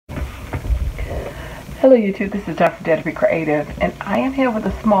Hello YouTube, this is DaretoBeCreative, and I am here with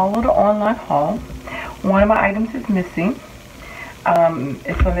a small little online haul. One of my items is missing. It's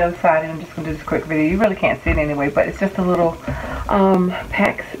on the other side, and I'm just going to do this quick video. You really can't see it anyway, but it's just a little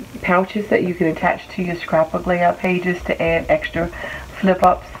pouches that you can attach to your scrapbook layout pages to add extra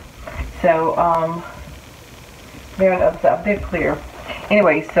flip-ups. So, they're on the other side. They're clear.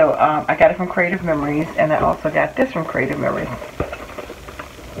 Anyway, so I got it from Creative Memories, and I also got this from Creative Memories.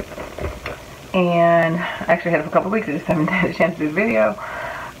 And I actually had it for a couple of weeks. I just haven't had a chance to do the video.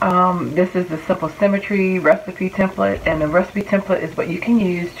 This is the Simple Symmetry recipe template, and the recipe template is what you can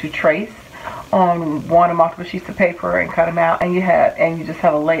use to trace on one or multiple sheets of paper and cut them out, and you just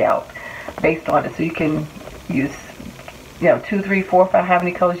have a layout based on it. So you can use 2, 3, 4, 5, how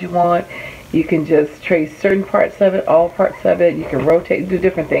many colors you want. You can just trace certain parts of it, all parts of it. You can rotate, do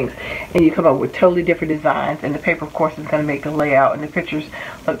different things, and you come up with totally different designs. And the paper, of course, is going to make the layout and the pictures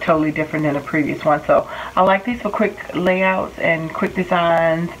look totally different than the previous one. So I like these for quick layouts and quick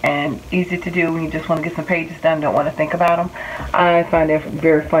designs, and easy to do when you just want to get some pages done, don't want to think about them. I find it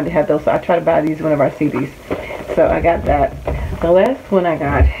very fun to have those. So I try to buy these whenever I see these. So I got that. The last one I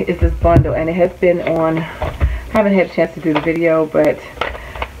got is this bundle, and it has been on. I haven't had a chance to do the video, but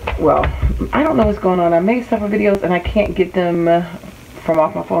well, I don't know what's going on. I made several videos and I can't get them from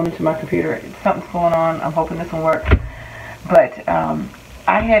off my phone into my computer. Something's going on. I'm hoping this will work. But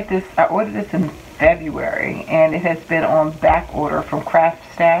I ordered this in February, and it has been on back order from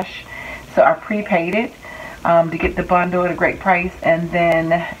Craft Stash. So I prepaid it to get the bundle at a great price, and then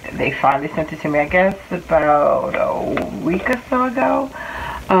they finally sent it to me, I guess about a week or so ago.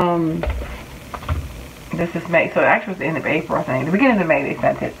 This is May, so it actually was the end of April, I think. The beginning of May they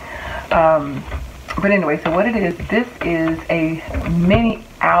sent it. But anyway, so what it is, this is a mini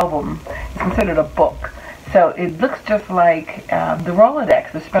album. It's considered a book. So it looks just like the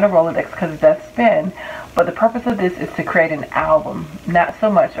Rolodex, the spinner Rolodex, because it does spin. But the purpose of this is to create an album, not so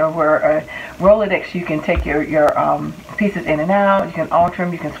much over a Rolodex. You can take your pieces in and out, you can alter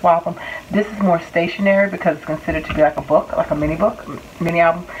them, you can swap them. This is more stationary because it's considered to be like a book, like a mini book, mini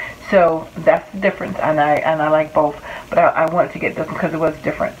album. So that's the difference, and I like both. But I wanted to get this one because it was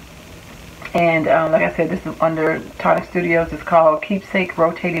different. And like I said, this is under Tonic Studios. It's called Keepsake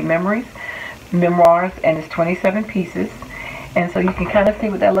Rotating Memoirs, and it's 27 pieces. And so you can kind of see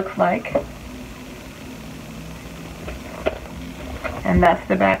what that looks like. And that's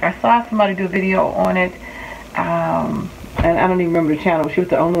the back. I saw somebody do a video on it, and I don't even remember the channel. She was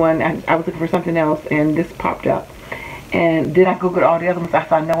the only one. I was looking for something else, and this popped up. And then I googled all the other ones. I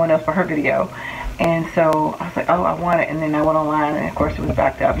saw no one else for her video. And so I was like, oh, I want it. And then I went online, and of course it was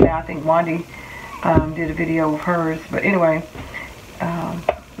backed up. Now I think Wandy did a video of hers. But anyway,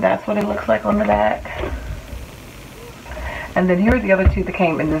 that's what it looks like on the back. And then here are the other two that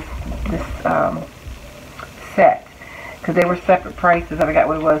came in this set. Because they were separate prices. I forgot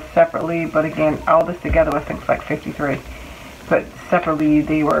what it was separately. But again, all this together I think it's like $53. But separately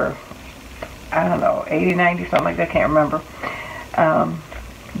they were, I don't know, $80, $90, something like that. I can't remember.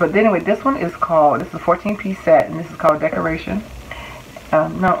 But anyway, this one is called, this is a 14-piece set, and this is called Decoration.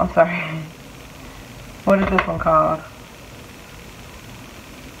 No, I'm sorry. What is this one called?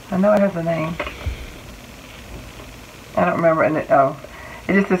 I know it has a name. I don't remember. And it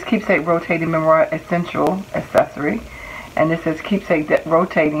just says Keepsake Rotating Memoir Essential Accessory. And this says Keepsake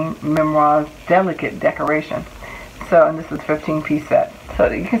Rotating Memoirs Delicate Decoration. So, and this is a 15-piece set. So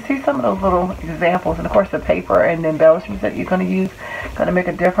you can see some of those little examples, and of course the paper and the embellishments that you're going to use going to make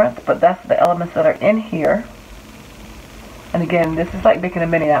a difference. But that's the elements that are in here. And again, this is like making a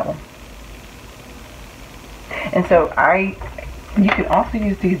mini album. And so you can also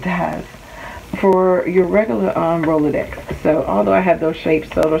use these dies for your regular Rolodex. So although I have those shapes,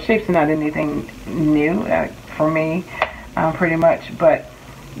 so those shapes are not anything new for me, pretty much, but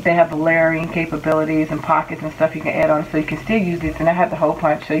they have the layering capabilities and pockets and stuff you can add on, so you can still use these. And I have the hole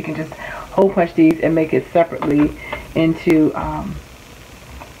punch, so you can just hole punch these and make it separately into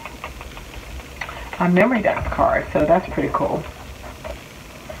a memory dots card. So that's pretty cool.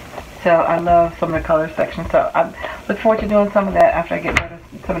 So I love some of the color section. So I look forward to doing some of that after I get rid of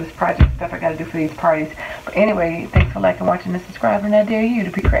some of this project stuff I got to do for these parties. But anyway, thanks for liking, watching, and subscribing. I dare you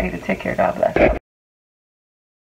to be creative. Take care. God bless.